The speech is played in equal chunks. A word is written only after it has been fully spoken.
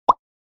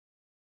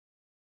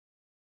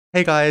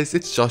Hey guys,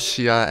 it's Josh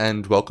here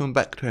and welcome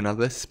back to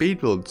another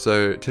speed build.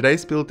 So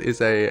today's build is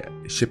a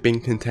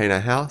shipping container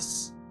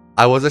house.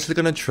 I was actually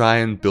going to try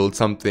and build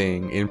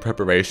something in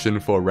preparation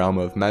for Realm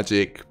of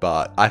Magic,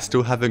 but I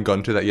still haven't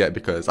gone to that yet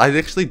because I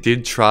actually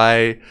did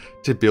try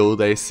to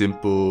build a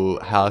simple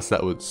house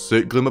that would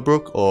suit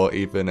Glimmerbrook, or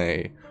even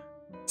a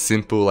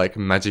simple like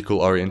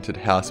magical oriented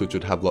house which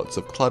would have lots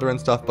of clutter and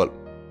stuff, but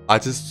I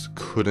just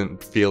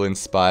couldn't feel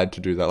inspired to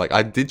do that. Like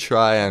I did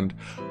try and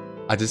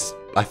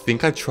I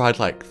think I tried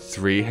like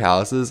 3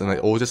 houses and they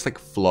all just like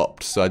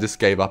flopped, so I just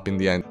gave up in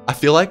the end. I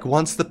feel like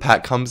once the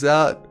pack comes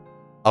out,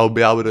 I'll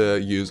be able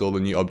to use all the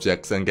new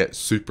objects and get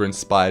super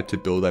inspired to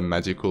build a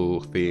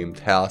magical themed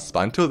house, but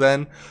until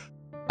then,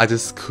 I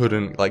just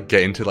couldn't like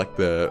get into like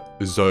the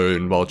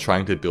zone while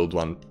trying to build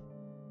one.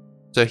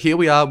 So here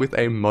we are with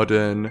a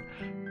modern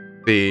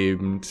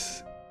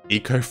themed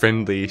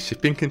eco-friendly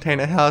shipping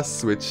container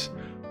house, which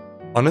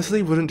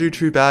honestly wouldn't do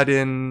too bad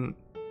in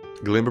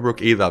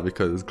Glimmerbrook either,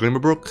 because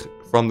Glimmerbrook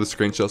from the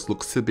screenshots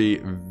looks to be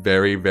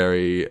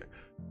very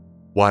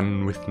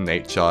one with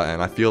nature,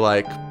 and I feel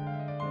like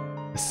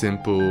a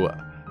simple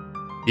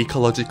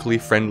ecologically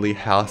friendly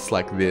house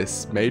like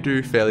this may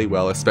do fairly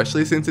well,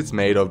 especially since it's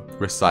made of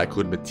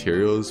recycled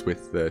materials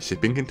with the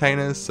shipping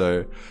containers,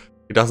 so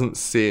it doesn't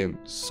seem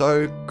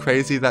so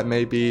crazy that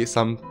maybe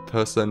some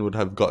person would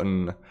have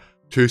gotten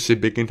 2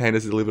 shipping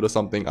containers delivered or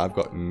something. I've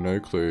got no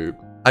clue.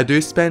 I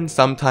do spend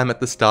some time at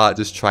the start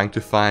just trying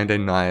to find a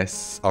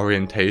nice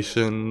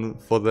orientation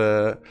for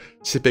the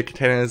shipping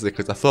containers,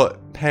 because I thought,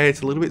 hey,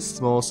 it's a little bit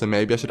small, so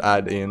maybe I should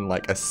add in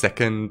like a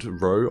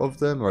second row of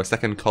them or a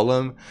second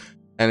column,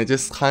 and it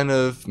just kind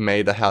of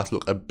made the house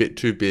look a bit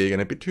too big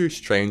and a bit too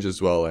strange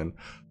as well, and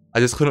I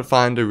just couldn't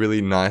find a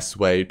really nice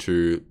way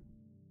to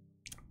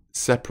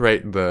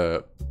separate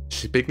the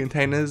shipping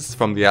containers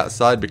from the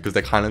outside because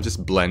they kind of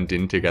just blend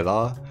in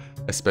together,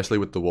 especially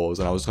with the walls.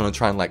 And I was going to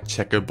try and like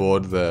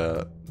checkerboard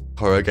the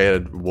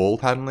corrugated wall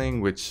paneling,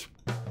 which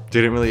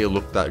didn't really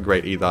look that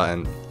great either,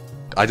 and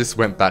I just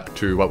went back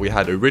to what we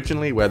had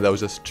originally, where there was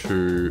just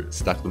 2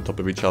 stacked on top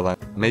of each other.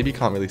 Maybe you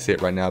can't really see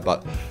it right now,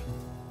 but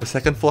the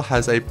second floor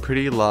has a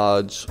pretty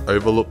large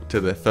overlook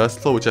to the first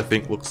floor, which I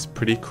think looks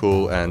pretty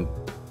cool, and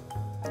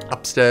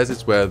upstairs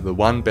is where the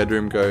 1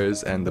 bedroom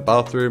goes and the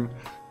bathroom,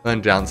 and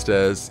then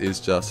downstairs is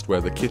just where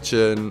the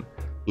kitchen,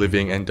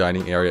 living and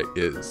dining area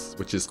is,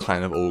 which is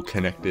kind of all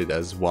connected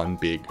as one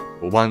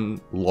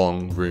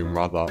long room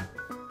rather.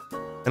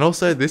 And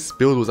also this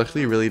build was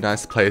actually a really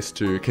nice place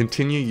to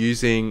continue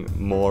using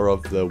more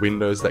of the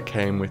windows that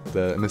came with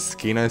the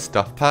Moschino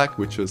stuff pack,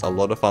 which was a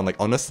lot of fun. Like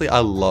honestly, I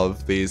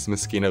love these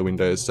Moschino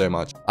windows so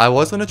much. I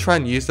was going to try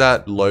and use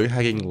that low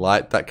hanging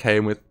light that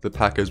came with the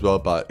pack as well,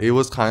 but it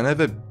was kind of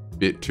a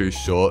bit too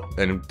short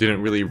and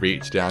didn't really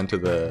reach down to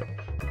the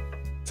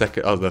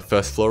the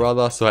first floor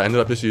rather, so I ended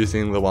up just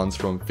using the ones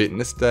from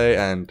Fitness Day,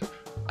 and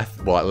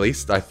well, at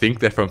least I think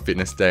they're from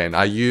Fitness Day, and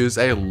I use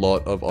a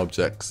lot of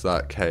objects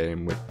that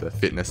came with the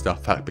fitness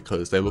stuff pack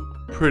because they look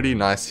pretty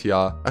nice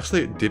here.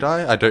 Actually, did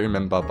I don't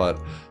remember, but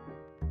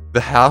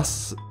the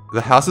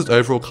house's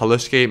overall color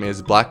scheme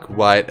is black,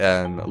 white,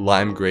 and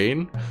lime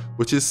green,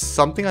 which is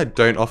something I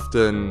don't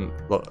often,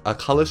 well, a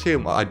color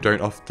scheme I don't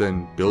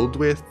often build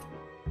with,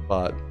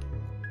 but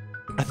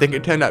I think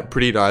it turned out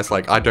pretty nice.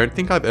 Like I don't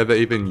think I've ever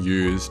even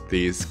used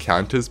these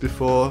counters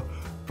before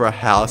for a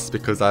house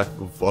because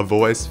I've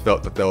always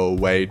felt that they were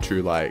way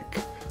too like,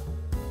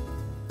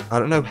 I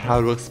don't know how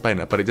to explain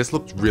it, but it just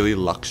looked really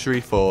luxury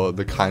for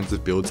the kinds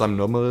of builds I'm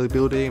normally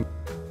building.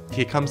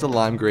 Here comes the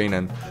lime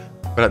green,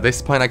 but at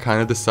this point I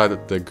kind of decided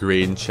that the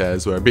green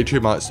chairs were a bit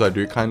too much, so I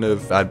do kind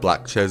of add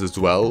black chairs as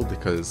well,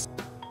 because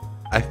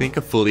I think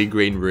a fully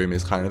green room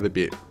is kind of a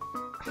bit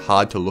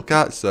hard to look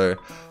at, so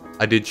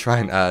I did try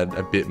and add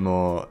a bit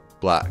more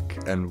black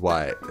and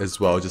white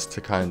as well, just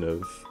to kind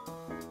of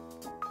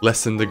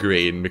lessen the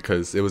green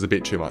because it was a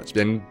bit too much.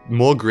 Then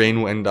more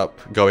green will end up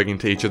going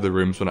into each of the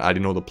rooms when I add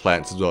in all the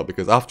plants as well,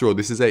 because after all,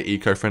 this is a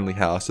eco-friendly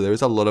house, so there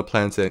is a lot of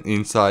plants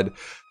inside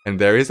and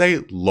there is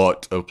a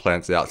lot of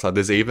plants outside.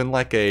 There's even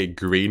like a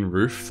green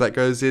roof that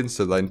goes in,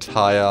 so the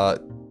entire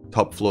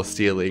top floor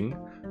ceiling,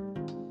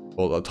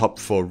 or the top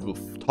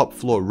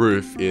floor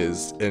roof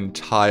is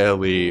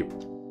entirely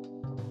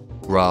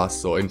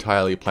grass or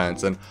entirely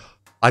plants. And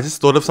I just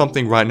thought of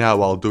something right now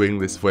while doing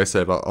this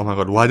voiceover. Oh my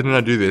god, why didn't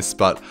I do this?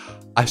 But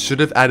I should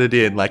have added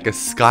in like a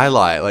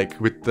skylight, like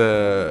with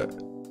the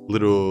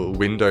little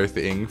window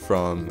thing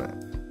from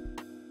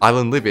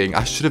Island Living.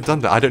 I should have done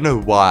that. I don't know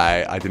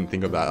why I didn't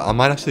think of that. I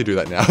might actually do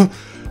that now.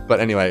 But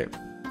anyway,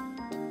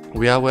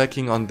 we are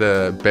working on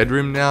the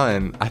bedroom now,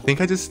 and I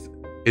think I just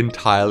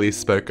entirely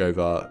spoke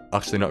over,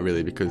 actually not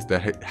really, because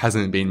there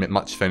hasn't been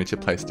much furniture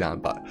placed down,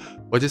 but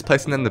we're just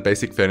placing down the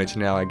basic furniture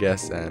now, I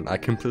guess, and I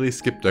completely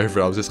skipped over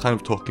it. I was just kind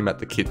of talking about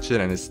the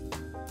kitchen and just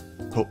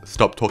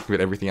stopped talking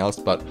about everything else.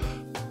 But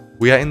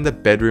we are in the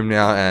bedroom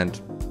now, and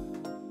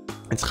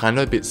it's kind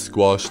of a bit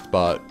squashed,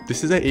 but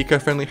this is an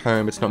eco-friendly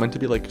home. It's not meant to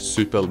be like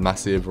super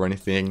massive or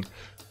anything.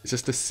 It's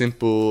just a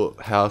simple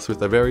house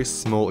with a very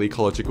small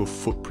ecological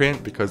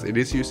footprint because it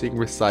is using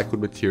recycled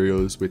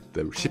materials with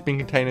the shipping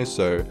containers,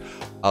 so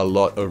a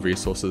lot of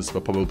resources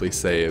were probably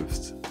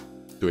saved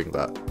doing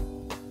that.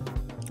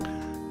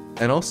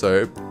 And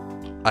also,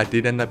 I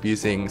did end up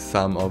using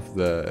some of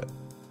the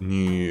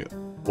new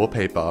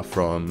wallpaper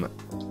from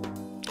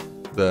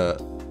the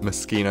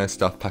Moschino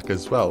stuff pack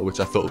as well,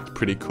 which I thought looked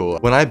pretty cool.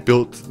 When I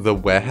built the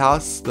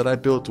warehouse that I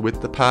built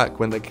with the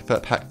pack, when the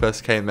pack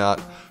first came out,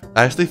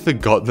 I actually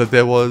forgot that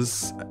there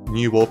was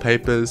new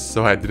wallpapers,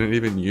 so I didn't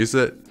even use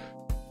it.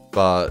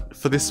 But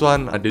for this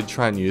one, I did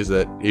try and use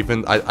it.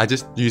 Even I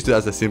just used it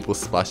as a simple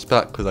splash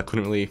pack because I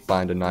couldn't really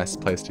find a nice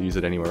place to use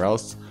it anywhere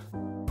else.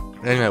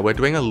 Anyway, we're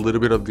doing a little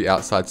bit of the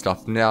outside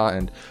stuff now,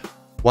 and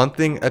one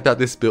thing about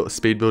this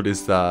speed build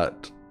is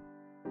that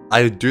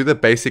I do the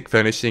basic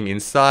furnishing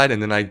inside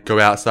and then I go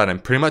outside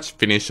and pretty much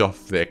finish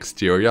off the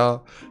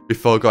exterior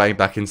before going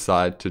back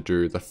inside to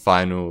do the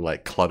final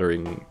like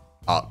cluttering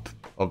up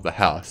of the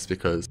house,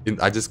 because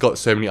I just got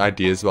so many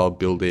ideas while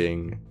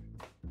building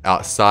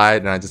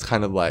outside and I just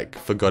kind of like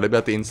forgot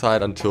about the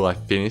inside until I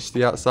finished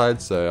the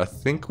outside. So I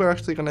think we're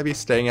actually going to be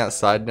staying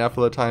outside now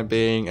for the time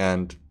being,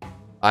 and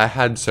I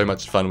had so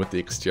much fun with the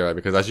exterior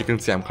because as you can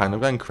see I'm kind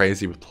of going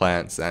crazy with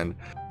plants, and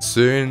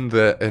soon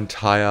the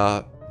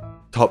entire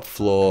top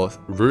floor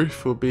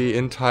roof will be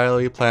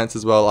entirely plants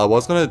as well. I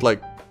was going to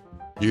like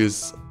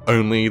use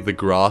only the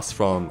grass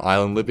from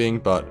Island Living,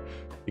 but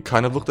it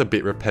kind of looked a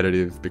bit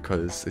repetitive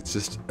because it's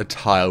just a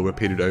tile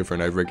repeated over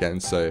and over again.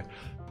 So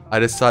I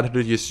decided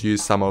to just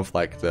use some of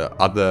like the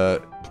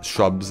other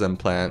shrubs and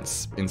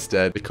plants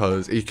instead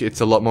because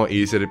it's a lot more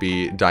easier to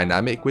be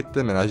dynamic with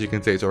them. And as you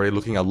can see, it's already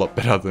looking a lot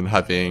better than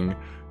having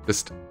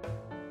just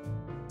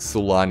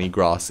Solani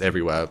grass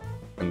everywhere.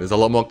 And there's a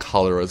lot more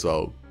color as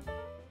well.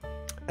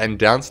 And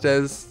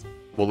downstairs,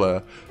 well,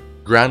 the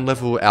ground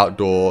level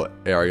outdoor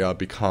area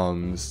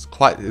becomes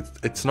quite,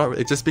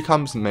 it just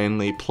becomes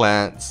mainly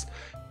plants.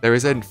 There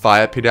is a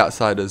fire pit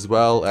outside as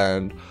well,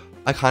 and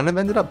I kind of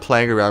ended up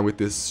playing around with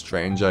this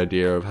strange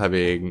idea of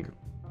having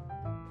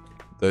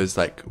those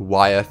like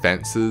wire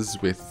fences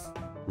with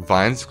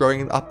vines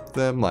growing up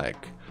them.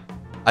 Like,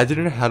 I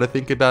didn't know how to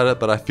think about it,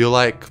 but I feel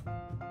like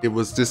it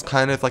was just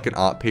kind of like an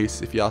art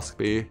piece, if you ask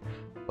me,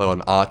 like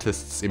an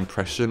artist's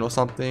impression or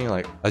something.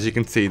 Like, as you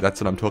can see,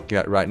 that's what I'm talking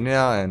about right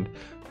now, and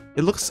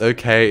it looks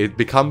okay. It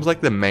becomes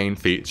like the main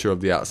feature of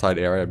the outside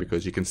area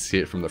because you can see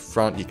it from the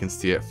front, you can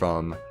see it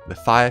from the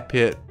fire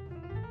pit.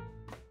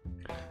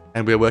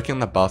 And we're working on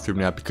the bathroom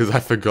now because I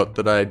forgot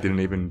that I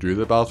didn't even do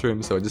the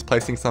bathroom. So we're just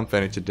placing some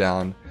furniture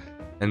down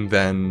and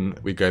then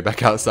we go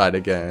back outside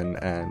again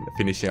and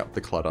finishing up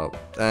the clutter.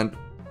 And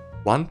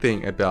one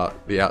thing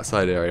about the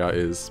outside area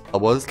is I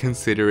was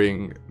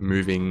considering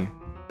moving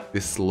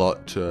this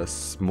lot to a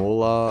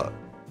smaller,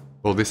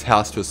 or this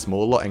house to a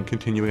smaller lot and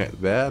continuing it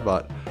there,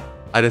 but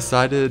I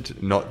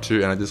decided not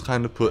to, and I just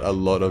kind of put a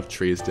lot of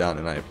trees down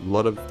and a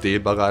lot of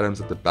debug items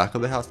at the back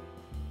of the house.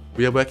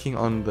 We are working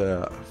on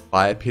the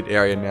fire pit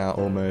area now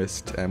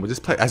almost, and we'll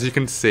just play. As you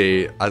can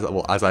see,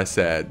 as I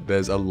said,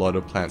 there's a lot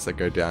of plants that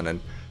go down,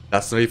 and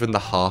that's not even the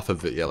half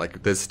of it yet.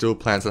 Like, there's still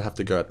plants that have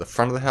to go at the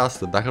front of the house,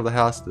 the back of the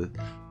house, the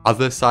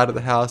other side of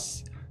the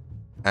house,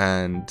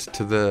 and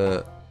to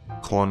the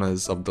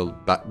corners of the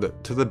back,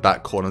 to the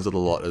back corners of the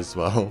lot as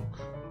well.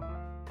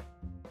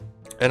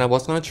 And I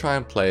was going to try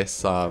and place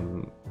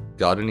some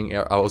gardening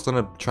area. I was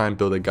going to try and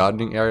build a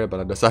gardening area, but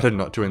I decided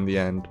not to in the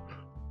end.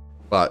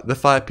 But the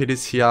fire pit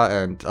is here,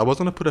 and I was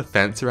going to put a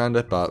fence around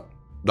it, but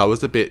that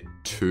was a bit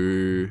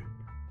too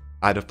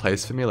out of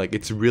place for me. Like,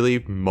 it's really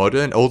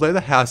modern. Although the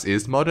house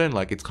is modern,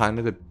 like, it's kind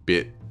of a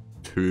bit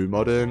too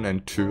modern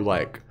and too,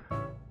 like,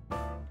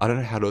 I don't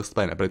know how to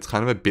explain it, but it's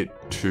kind of a bit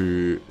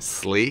too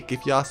sleek,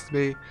 if you ask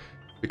me.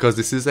 Because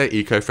this is a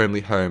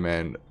eco-friendly home,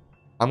 and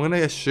I'm going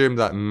to assume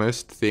that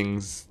most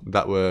things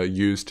that were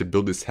used to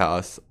build this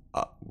house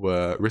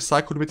were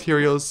recycled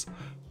materials,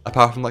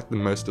 apart from like the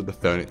most of the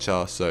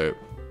furniture. So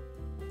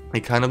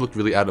it kind of looked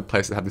really out of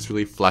place to have this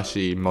really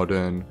flashy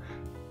modern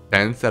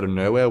fence out of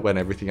nowhere when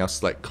everything else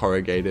is like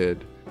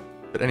corrugated.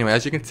 But anyway,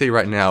 as you can see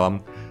right now,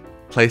 I'm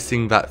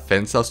placing that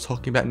fence I was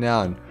talking about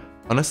now, and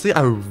honestly,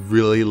 I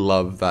really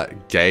love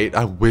that gate.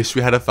 I wish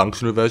we had a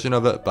functional version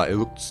of it, but it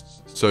looked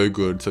so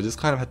good, so I just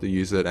kind of had to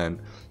use it. And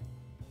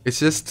it's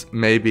just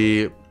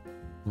maybe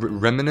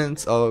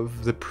remnants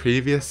of the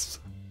previous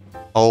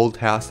old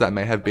house that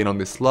may have been on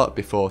this lot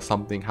before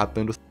something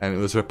happened and it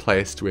was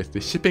replaced with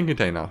the shipping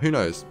container. Who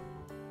knows?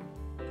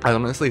 I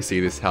honestly see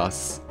this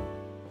house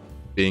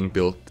being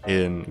built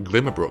in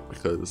Glimmerbrook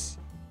because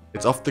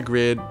it's off the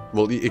grid.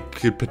 Well, it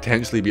could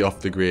potentially be off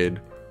the grid.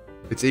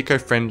 It's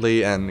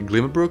eco-friendly, and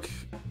Glimmerbrook,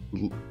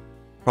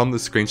 from the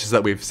screenshots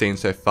that we've seen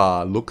so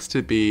far, looks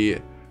to be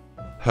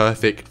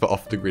perfect for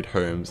off-the-grid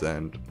homes,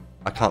 and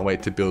I can't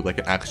wait to build like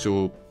an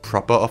actual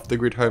proper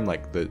off-the-grid home,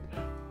 like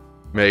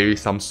maybe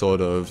some sort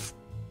of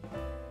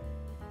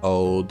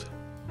old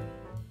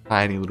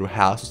tiny little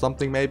house or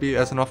something maybe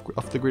as an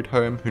off-the-grid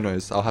home. Who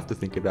knows? I'll have to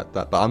think about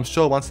that. But I'm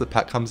sure once the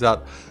pack comes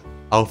out,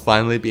 I'll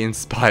finally be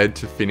inspired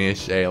to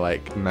finish a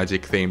like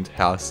magic themed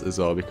house as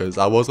well, because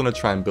I was gonna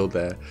try and build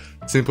a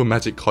simple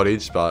magic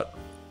cottage, but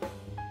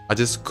I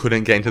just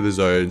couldn't get into the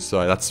zone,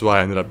 so that's why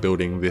I ended up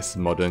building this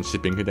modern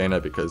shipping container,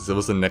 because it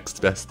was the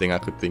next best thing I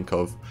could think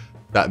of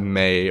that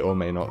may or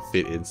may not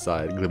fit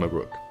inside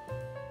Glimmerbrook.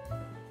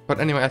 But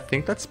anyway, I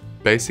think that's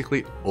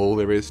basically all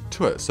there is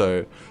to it.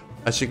 So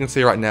as you can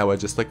see right now, we're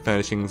just like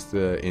furnishing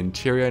the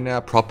interior now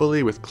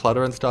properly with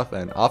clutter and stuff,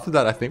 and after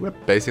that I think we're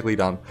basically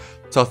done.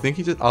 So I think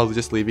I'll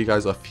just leave you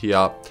guys off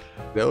here.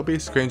 There will be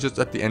screenshots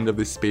at the end of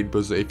this speed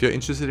build, so if you're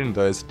interested in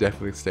those,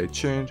 definitely stay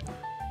tuned.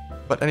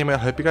 But anyway, I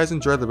hope you guys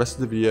enjoyed the rest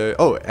of the video.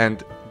 Oh,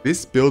 and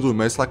this build will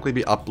most likely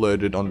be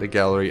uploaded on the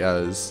gallery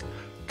as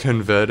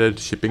converted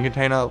shipping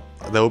container.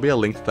 There will be a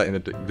link to that in the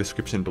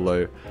description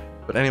below.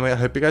 But anyway, I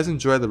hope you guys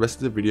enjoy the rest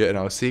of the video, and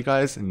I'll see you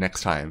guys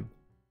next time.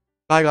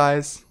 Bye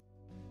guys!